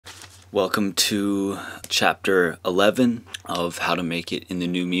Welcome to chapter 11 of How to Make It in the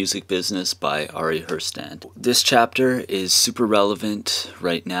New Music Business by Ari Herstand. This chapter is super relevant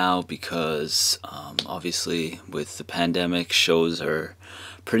right now because obviously with the pandemic, shows are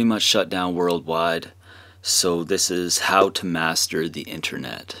pretty much shut down worldwide. So this is how to master the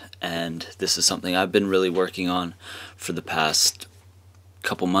internet. And this is something I've been really working on for the past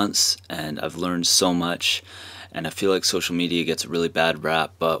couple months, and I've learned so much. And I feel like social media gets a really bad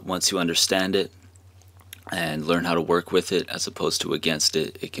rap, but once you understand it and learn how to work with it as opposed to against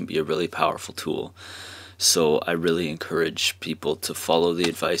it, it can be a really powerful tool. So I really encourage people to follow the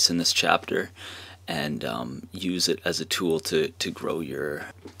advice in this chapter and use it as a tool to grow your...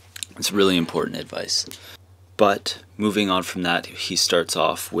 It's really important advice. But moving on from that, he starts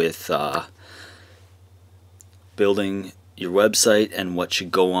off with building your website and what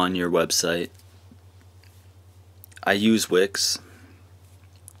should go on your website. I use Wix.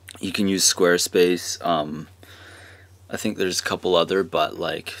 You can use Squarespace. I think there's a couple other, but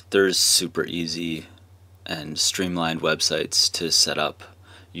there's super easy and streamlined websites to set up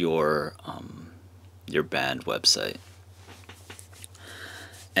your band website.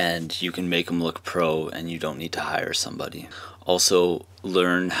 And you can make them look pro, and you don't need to hire somebody. Also,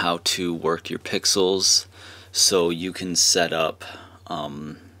 learn how to work your pixels, so you can set up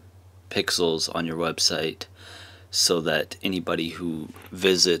pixels on your website so that anybody who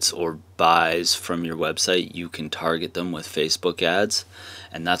visits or buys from your website, you can target them with Facebook ads.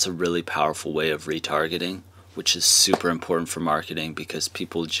 And that's a really powerful way of retargeting, which is super important for marketing because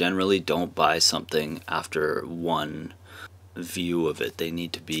people generally don't buy something after one view of it. They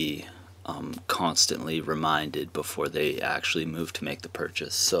need to be constantly reminded before they actually move to make the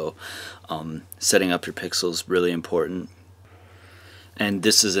purchase. So setting up your pixels is really important. And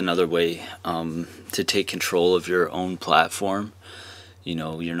this is another way to take control of your own platform. You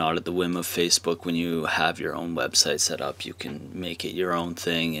know, you're not at the whim of Facebook when you have your own website set up. You can make it your own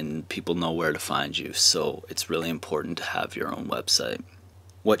thing and people know where to find you. So it's really important to have your own website.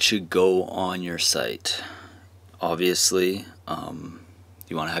 What should go on your site? Obviously,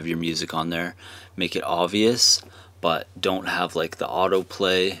 you want to have your music on there. Make it obvious, but don't have the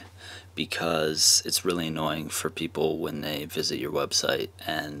autoplay, because it's really annoying for people when they visit your website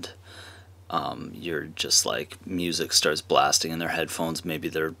and you're just music starts blasting in their headphones. Maybe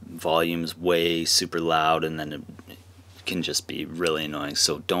their volume's way super loud, and then it can just be really annoying.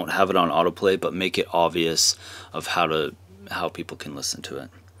 So don't have it on autoplay, but make it obvious of how people can listen to it.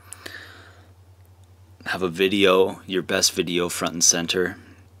 Have a video, your best video, front and center.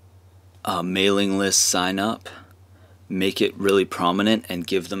 Mailing list sign up. Make it really prominent and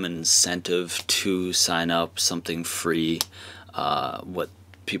give them an incentive to sign up, something free, what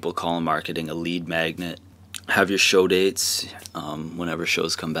people call in marketing a lead magnet. Have your show dates whenever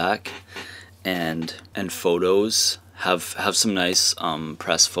shows come back, and photos. Have some nice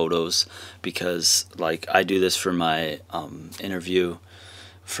press photos, because I do this for my interview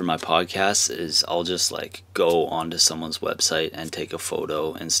for my podcast, is I'll just go onto someone's website and take a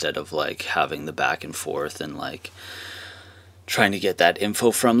photo instead of having the back and forth and trying to get that info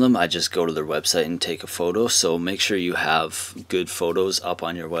from them. I just go to their website and take a photo. So make sure you have good photos up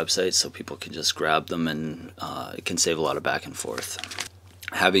on your website so people can just grab them, and it can save a lot of back and forth.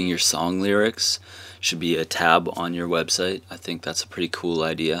 Having your song lyrics should be a tab on your website. I think that's a pretty cool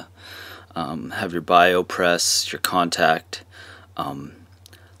idea. Have your bio press, your contact.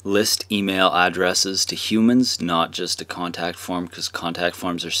 List email addresses to humans, not just a contact form, because contact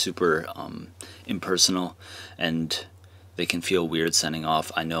forms are super impersonal and they can feel weird sending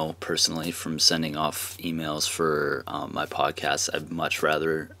off. I know personally from sending off emails for my podcast, I'd much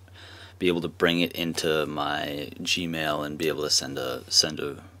rather be able to bring it into my Gmail and be able to send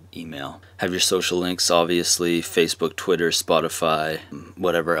a email. Have your social links, obviously, Facebook, Twitter, Spotify,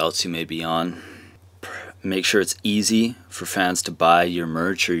 whatever else you may be on. Make sure it's easy for fans to buy your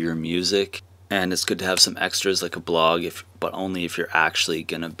merch or your music. And it's good to have some extras like a blog, but only if you're actually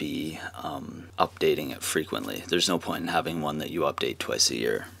going to be updating it frequently. There's no point in having one that you update twice a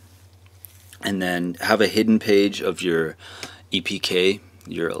year. And then have a hidden page of your EPK,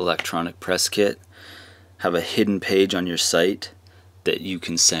 your electronic press kit. Have a hidden page on your site that you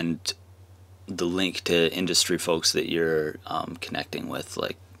can send the link to industry folks that you're connecting with,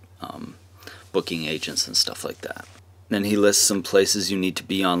 booking agents and stuff like that. Then he lists some places you need to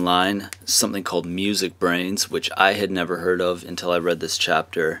be online, something called Music Brains, which I had never heard of until I read this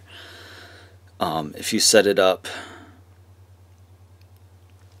chapter. If you set it up,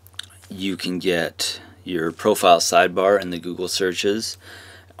 you can get your profile sidebar in the Google searches.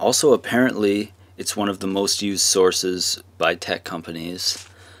 Also, apparently, it's one of the most used sources by tech companies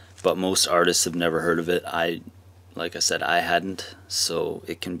but most artists have never heard of it. Like I said, I hadn't, so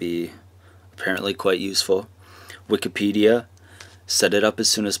it can be apparently quite useful. Wikipedia, set it up as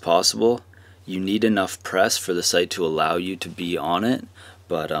soon as possible. You need enough press for the site to allow you to be on it,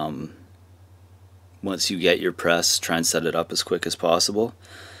 but once you get your press, try and set it up as quick as possible.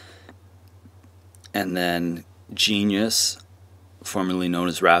 And then Genius, formerly known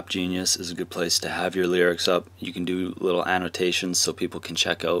as Rap Genius, is a good place to have your lyrics up. You can do little annotations so people can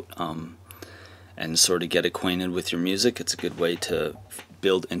check out and sort of get acquainted with your music. It's a good way to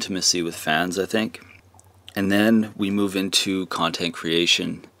build intimacy with fans, I think. And then we move into content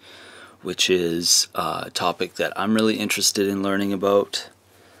creation, which is a topic that I'm really interested in learning about.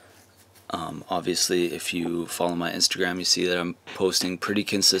 Obviously, if you follow my Instagram, you see that I'm posting pretty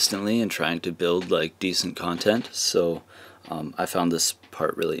consistently and trying to build like decent content. So I found this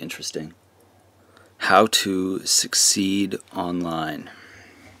part really interesting. How to succeed online.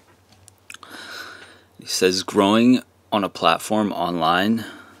 He says growing on a platform online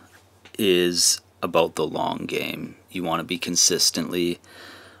is about the long game. You want to be consistently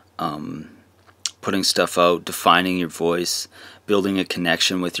putting stuff out, defining your voice, building a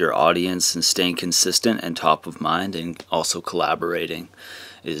connection with your audience, and staying consistent and top of mind, and also collaborating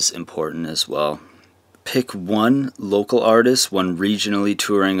is important as well. Pick one local artist, one regionally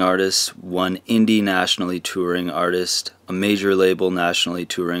touring artist, one indie nationally touring artist, a major label nationally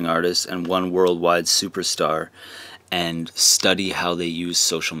touring artist, and one worldwide superstar, and study how they use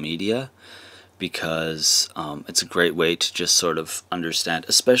social media, because it's a great way to just sort of understand,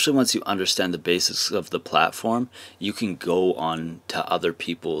 especially once you understand the basics of the platform, you can go on to other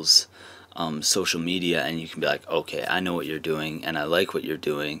people's social media and you can be like, okay, I know what you're doing and I like what you're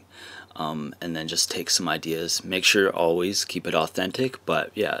doing, and then just take some ideas. Make sure always keep it authentic, but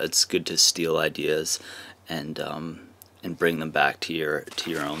yeah, it's good to steal ideas and bring them back to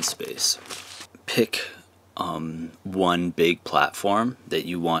your own space. Pick one big platform that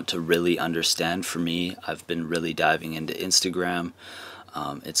you want to really understand. For me, I've been really diving into Instagram.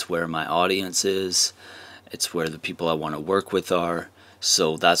 It's where my audience is. It's where the people I want to work with are.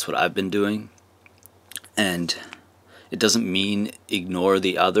 So that's what I've been doing. And it doesn't mean ignore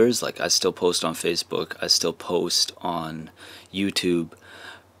the others. Like, I still post on Facebook. I still post on YouTube.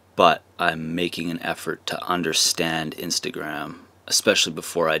 But I'm making an effort to understand Instagram, especially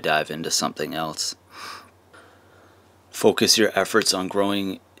before I dive into something else. Focus your efforts on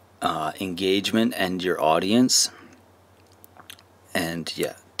growing engagement and your audience. And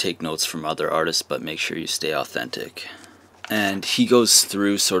yeah, take notes from other artists, but make sure you stay authentic. And he goes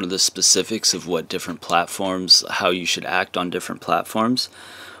through sort of the specifics of what different platforms, how you should act on different platforms,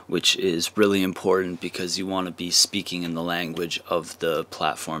 which is really important because you want to be speaking in the language of the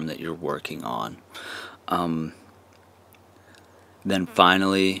platform that you're working on. Then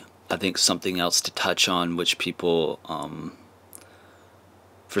finally, I think something else to touch on, which people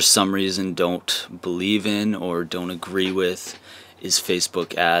for some reason don't believe in or don't agree with, is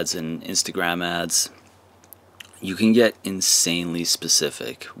Facebook ads and Instagram ads. You can get insanely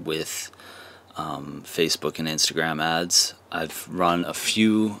specific with Facebook and Instagram ads. I've run a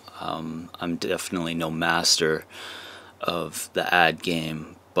few. I'm definitely no master of the ad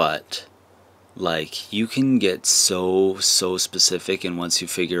game, but like, you can get so specific, and once you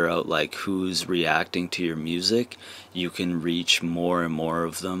figure out like who's reacting to your music, you can reach more and more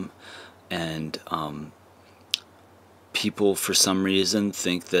of them. And people for some reason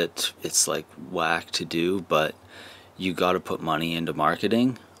think that it's like whack to do, but you got to put money into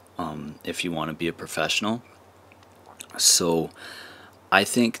marketing if you want to be a professional. So I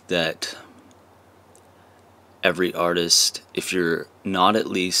think that every artist, if you're not at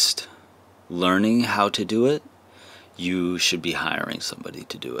least learning how to do it, you should be hiring somebody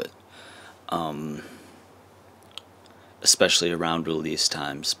to do it, especially around release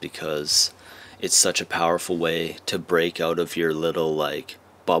times, because it's such a powerful way to break out of your little like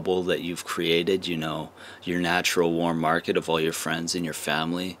bubble that you've created, you know, your natural warm market of all your friends and your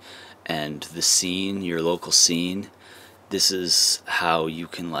family and the scene, your local scene. This is how you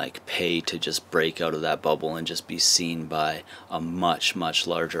can like pay to just break out of that bubble and just be seen by a much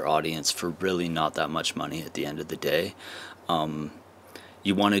larger audience for really not that much money at the end of the day.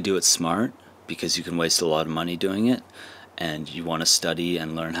 You want to do it smart, because you can waste a lot of money doing it, and you want to study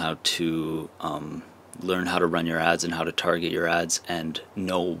and learn how to run your ads and how to target your ads and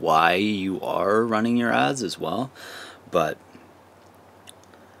know why you are running your ads as well. But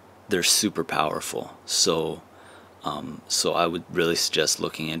they're super powerful. So I would really suggest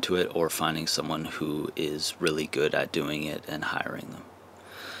looking into it or finding someone who is really good at doing it and hiring them.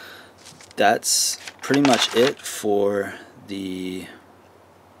 That's pretty much it for the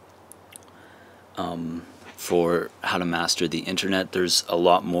for how to master the internet. There's a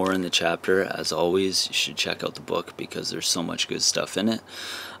lot more in the chapter. As always, you should check out the book because there's so much good stuff in it.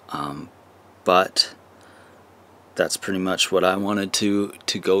 But that's pretty much what I wanted to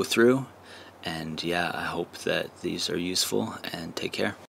go through. And yeah, I hope that these are useful, and take care.